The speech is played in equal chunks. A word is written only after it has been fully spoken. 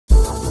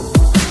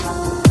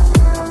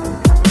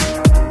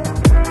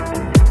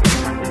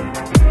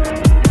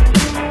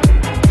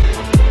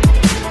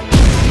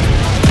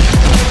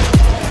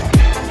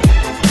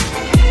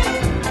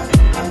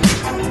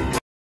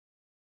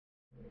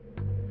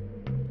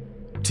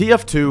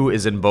TF2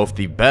 is in both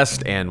the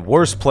best and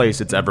worst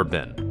place it's ever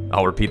been.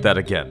 I'll repeat that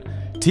again.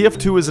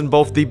 TF2 is in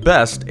both the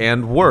best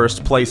and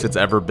worst place it's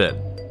ever been.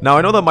 Now,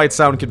 I know that might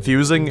sound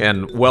confusing,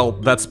 and, well,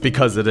 that's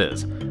because it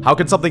is. How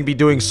can something be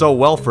doing so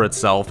well for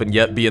itself and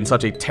yet be in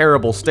such a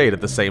terrible state at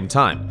the same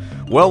time?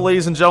 Well,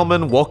 ladies and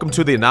gentlemen, welcome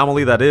to the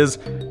anomaly that is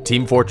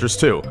Team Fortress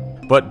 2.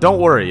 But don't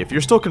worry, if you're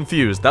still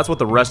confused, that's what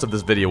the rest of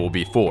this video will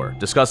be for,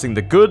 discussing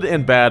the good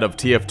and bad of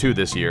TF2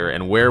 this year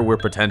and where we're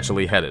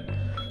potentially headed.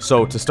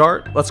 So, to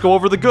start, let's go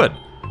over the good.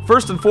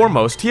 First and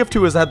foremost,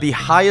 TF2 has had the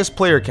highest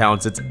player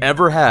counts it's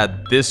ever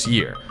had this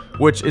year,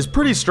 which is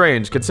pretty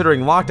strange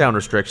considering lockdown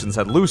restrictions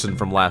had loosened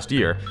from last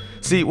year.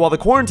 See, while the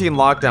quarantine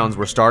lockdowns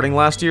were starting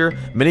last year,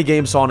 many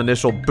games saw an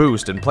initial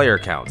boost in player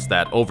counts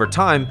that, over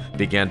time,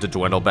 began to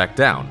dwindle back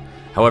down.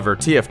 However,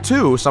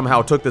 TF2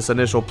 somehow took this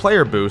initial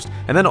player boost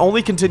and then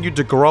only continued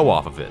to grow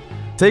off of it.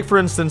 Take for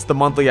instance the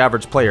monthly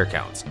average player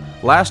counts.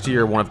 Last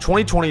year, one of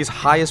 2020's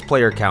highest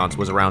player counts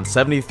was around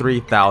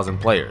 73,000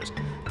 players.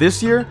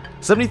 This year,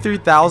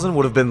 73,000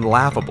 would have been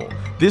laughable.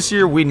 This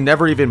year, we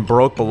never even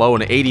broke below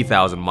an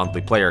 80,000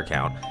 monthly player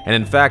count, and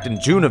in fact,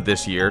 in June of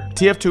this year,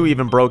 TF2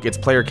 even broke its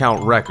player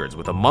count records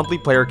with a monthly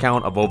player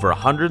count of over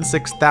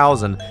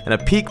 106,000 and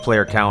a peak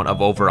player count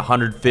of over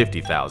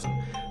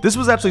 150,000. This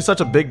was actually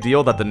such a big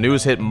deal that the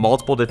news hit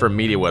multiple different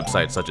media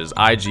websites such as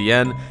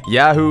IGN,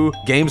 Yahoo,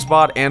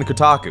 GameSpot, and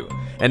Kotaku.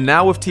 And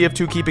now with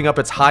TF2 keeping up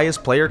its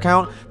highest player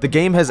count, the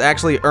game has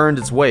actually earned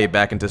its way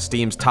back into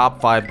Steam's top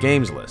 5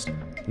 games list.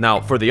 Now,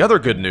 for the other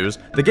good news,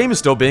 the game is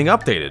still being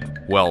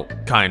updated. Well,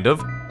 kind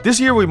of. This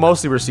year we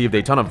mostly received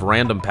a ton of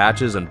random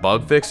patches and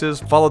bug fixes,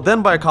 followed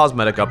then by a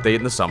cosmetic update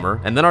in the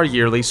summer, and then our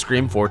yearly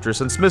Scream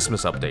Fortress and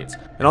Smithsmith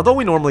updates. And although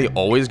we normally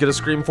always get a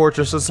Scream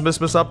Fortress and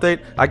Smithsmith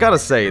update, I gotta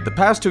say, the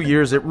past 2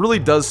 years it really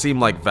does seem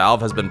like Valve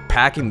has been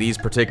packing these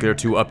particular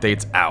 2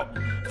 updates out.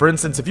 For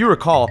instance, if you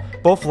recall,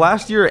 both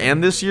last year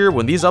and this year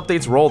when these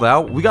updates rolled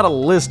out, we got a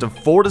list of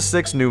 4 to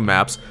 6 new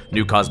maps,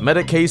 new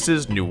cosmetic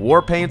cases, new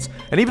war paints,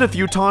 and even a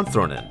few taunts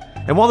thrown in.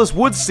 And while this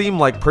would seem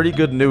like pretty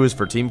good news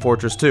for Team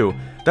Fortress 2,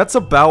 that's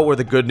about where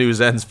the good news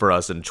ends for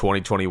us in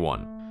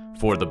 2021.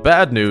 For the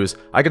bad news,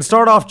 I can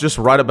start off just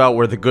right about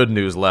where the good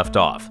news left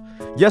off.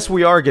 Yes,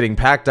 we are getting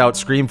packed out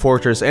Scream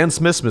Fortress and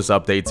Smithsmith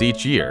updates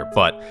each year,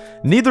 but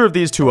neither of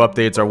these 2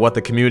 updates are what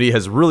the community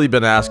has really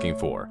been asking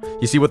for.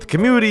 You see, what the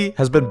community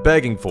has been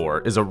begging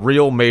for is a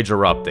real major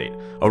update.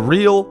 A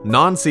real,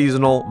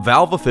 non-seasonal,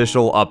 Valve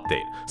official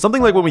update.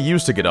 Something like when we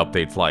used to get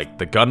updates like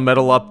the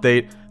Gunmetal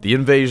update, the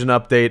Invasion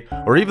update,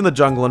 or even the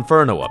Jungle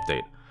Inferno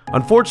update.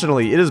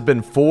 Unfortunately, it has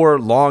been 4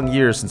 long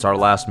years since our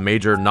last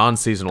major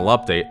non-seasonal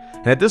update,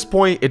 and at this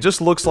point, it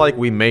just looks like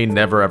we may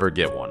never ever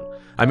get one.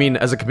 I mean,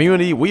 as a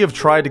community, we have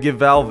tried to give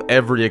Valve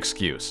every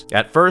excuse.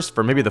 At first,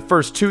 for maybe the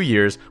first 2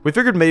 years, we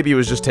figured maybe it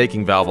was just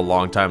taking Valve a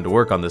long time to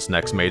work on this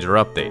next major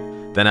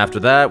update. Then after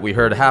that, we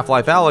heard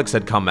Half-Life Alyx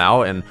had come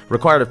out and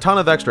required a ton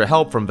of extra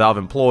help from Valve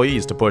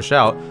employees to push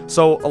out,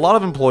 so a lot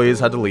of employees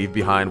had to leave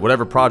behind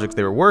whatever projects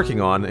they were working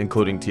on,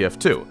 including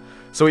TF2.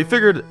 So we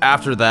figured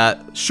after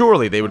that,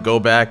 surely they would go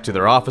back to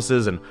their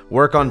offices and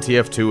work on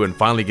TF2 and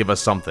finally give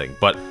us something,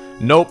 but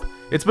nope.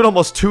 It's been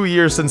almost 2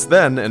 years since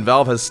then, and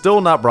Valve has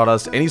still not brought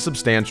us any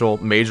substantial,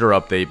 major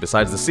update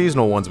besides the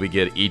seasonal ones we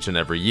get each and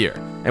every year.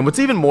 And what's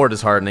even more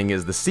disheartening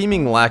is the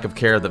seeming lack of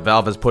care that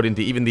Valve has put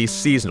into even these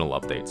seasonal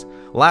updates.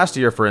 Last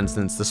year, for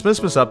instance, the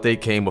Smithsmith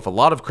update came with a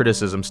lot of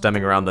criticism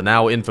stemming around the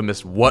now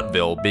infamous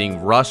Whatville being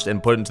rushed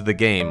and put into the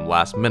game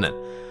last minute.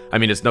 I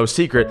mean, it's no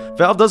secret,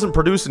 Valve doesn't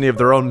produce any of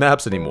their own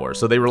maps anymore,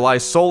 so they rely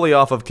solely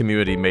off of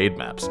community-made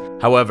maps.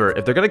 However,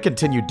 if they're going to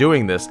continue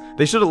doing this,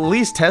 they should at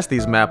least test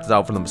these maps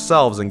out for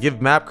themselves and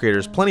give map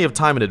creators plenty of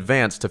time in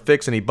advance to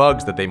fix any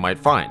bugs that they might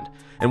find.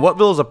 And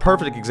Whatville is a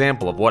perfect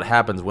example of what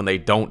happens when they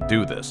don't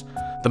do this.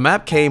 The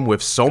map came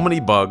with so many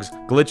bugs,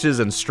 glitches,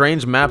 and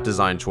strange map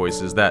design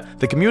choices that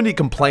the community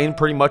complained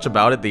pretty much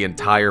about it the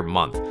entire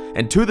month.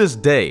 And to this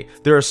day,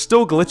 there are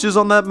still glitches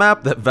on that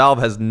map that Valve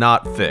has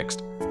not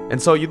fixed.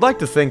 And so you'd like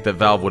to think that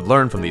Valve would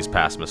learn from these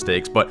past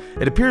mistakes, but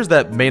it appears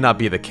that may not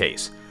be the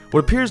case.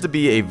 What appears to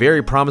be a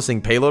very promising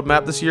payload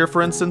map this year,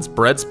 for instance,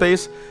 Bread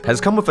Space,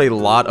 has come with a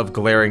lot of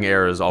glaring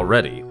errors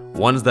already.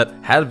 Ones that,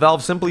 had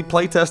Valve simply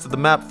playtested the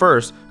map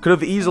first, could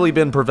have easily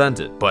been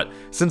prevented, but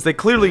since they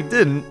clearly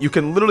didn't, you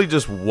can literally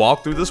just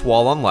walk through this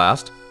wall on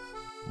last,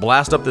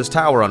 blast up this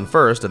tower on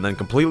first and then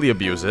completely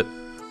abuse it,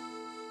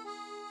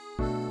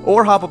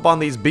 or hop up on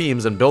these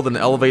beams and build an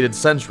elevated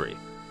sentry.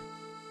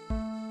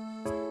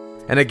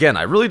 And again,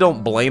 I really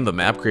don't blame the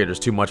map creators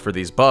too much for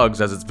these bugs,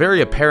 as it's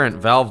very apparent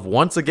Valve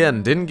once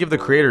again didn't give the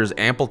creators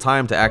ample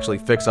time to actually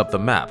fix up the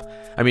map.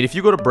 I mean, if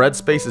you go to Bread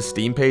Space's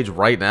Steam page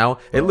right now,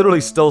 it literally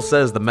still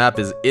says the map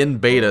is in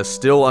beta,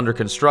 still under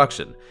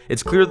construction.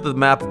 It's clear that the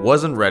map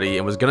wasn't ready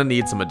and was gonna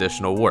need some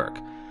additional work.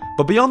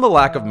 But beyond the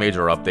lack of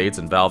major updates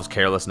and Valve's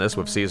carelessness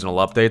with seasonal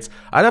updates,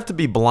 I'd have to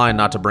be blind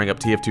not to bring up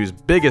TF2's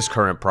biggest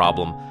current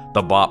problem,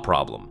 the bot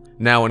problem.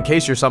 Now, in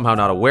case you're somehow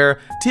not aware,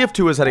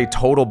 TF2 has had a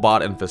total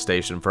bot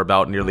infestation for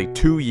about nearly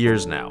 2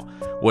 years now.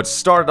 What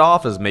started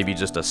off as maybe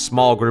just a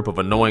small group of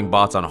annoying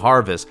bots on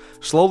Harvest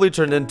slowly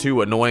turned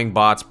into annoying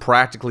bots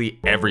practically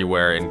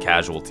everywhere in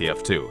casual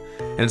TF2.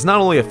 And it's not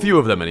only a few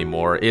of them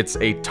anymore, it's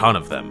a ton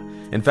of them.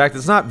 In fact,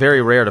 it's not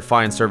very rare to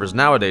find servers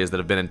nowadays that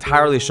have been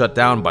entirely shut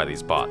down by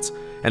these bots,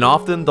 and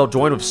often they'll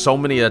join with so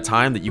many at a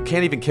time that you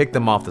can't even kick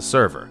them off the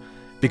server.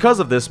 Because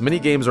of this, many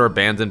games are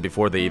abandoned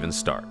before they even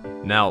start.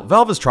 Now,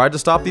 Valve has tried to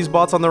stop these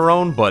bots on their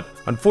own, but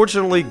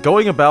unfortunately,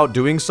 going about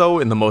doing so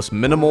in the most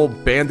minimal,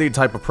 band-aid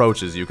type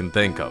approaches you can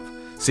think of.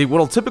 See,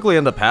 what'll typically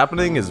end up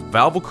happening is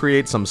Valve will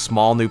create some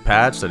small new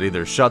patch that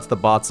either shuts the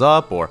bots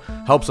up or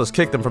helps us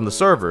kick them from the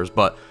servers,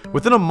 but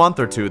within a month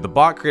or two, the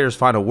bot creators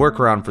find a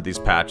workaround for these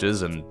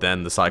patches, and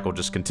then the cycle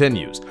just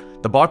continues.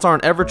 The bots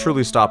aren't ever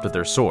truly stopped at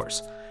their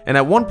source. And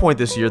at one point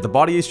this year, the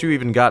bot issue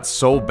even got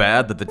so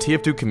bad that the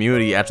TF2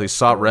 community actually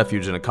sought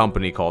refuge in a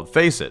company called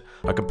Faceit,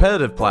 a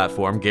competitive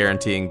platform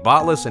guaranteeing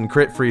botless and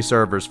crit-free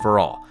servers for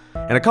all.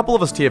 And a couple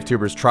of us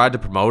TF2bers tried to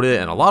promote it,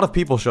 and a lot of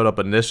people showed up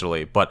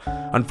initially, but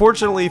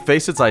unfortunately,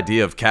 Faceit's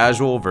idea of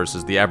casual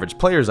versus the average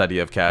player's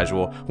idea of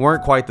casual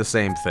weren't quite the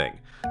same thing.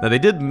 Now, they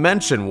did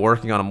mention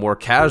working on a more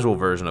casual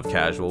version of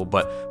casual,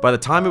 but by the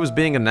time it was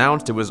being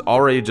announced, it was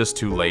already just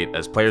too late,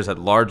 as players had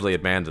largely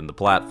abandoned the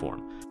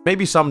platform.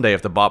 Maybe someday,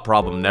 if the bot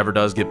problem never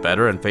does get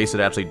better and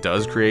Faceit actually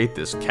does create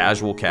this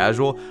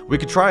casual, we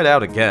could try it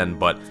out again,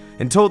 but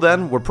until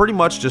then, we're pretty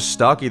much just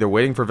stuck either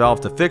waiting for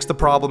Valve to fix the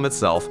problem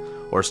itself,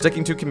 or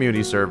sticking to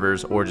community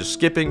servers, or just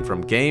skipping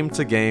from game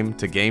to game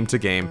to game to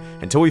game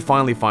until we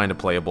finally find a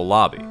playable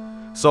lobby.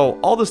 So,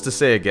 all this to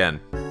say again,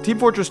 Team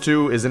Fortress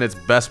 2 is in its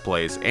best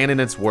place and in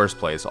its worst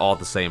place all at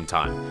the same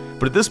time.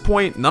 But at this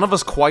point, none of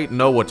us quite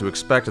know what to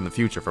expect in the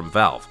future from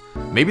Valve.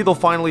 Maybe they'll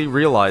finally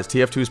realize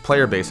TF2's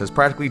player base has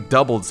practically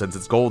doubled since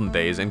its golden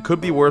days and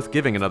could be worth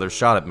giving another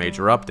shot at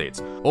major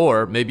updates.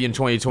 Or maybe in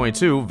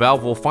 2022,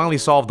 Valve will finally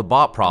solve the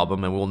bot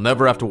problem and we'll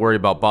never have to worry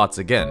about bots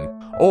again.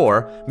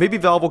 Or maybe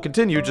Valve will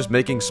continue just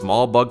making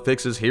small bug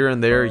fixes here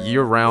and there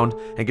year-round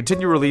and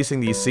continue releasing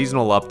these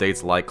seasonal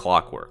updates like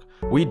clockwork.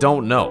 We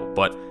don't know,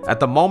 but at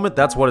the moment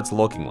that's what it's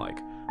looking like.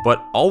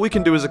 But all we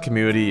can do as a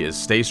community is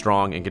stay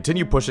strong and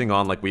continue pushing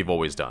on like we've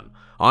always done.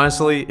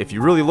 Honestly, if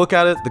you really look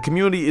at it, the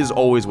community is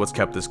always what's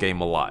kept this game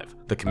alive.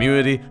 The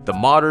community, the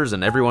modders,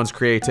 and everyone's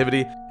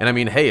creativity. And I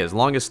mean, hey, as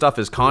long as stuff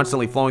is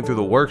constantly flowing through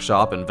the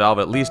workshop and Valve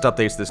at least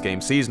updates this game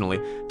seasonally,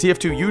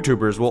 TF2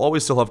 YouTubers will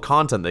always still have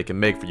content they can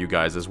make for you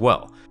guys as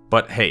well.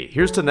 But hey,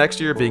 here's to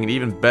next year being an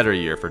even better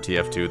year for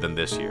TF2 than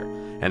this year.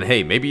 And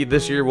hey, maybe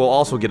this year we'll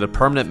also get a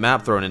permanent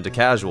map thrown into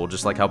casual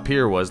just like how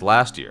Pier was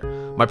last year.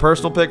 My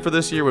personal pick for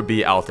this year would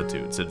be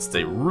Altitude, since it's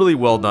a really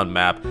well done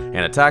map and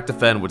Attack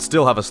Defend would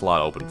still have a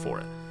slot open for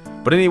it.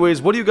 But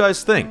anyways, what do you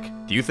guys think?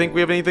 Do you think we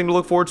have anything to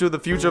look forward to in the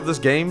future of this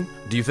game?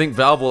 Do you think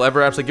Valve will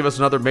ever actually give us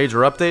another major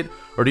update?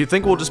 Or do you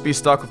think we'll just be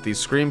stuck with these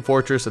Scream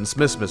Fortress and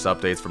Smithsmith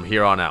updates from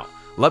here on out?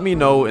 Let me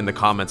know in the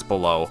comments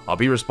below. I'll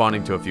be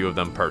responding to a few of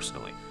them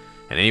personally.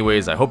 And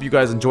anyways, I hope you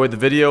guys enjoyed the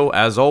video,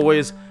 as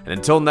always, and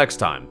until next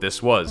time,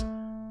 this was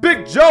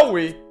Big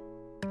Joey!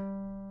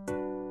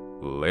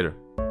 Later.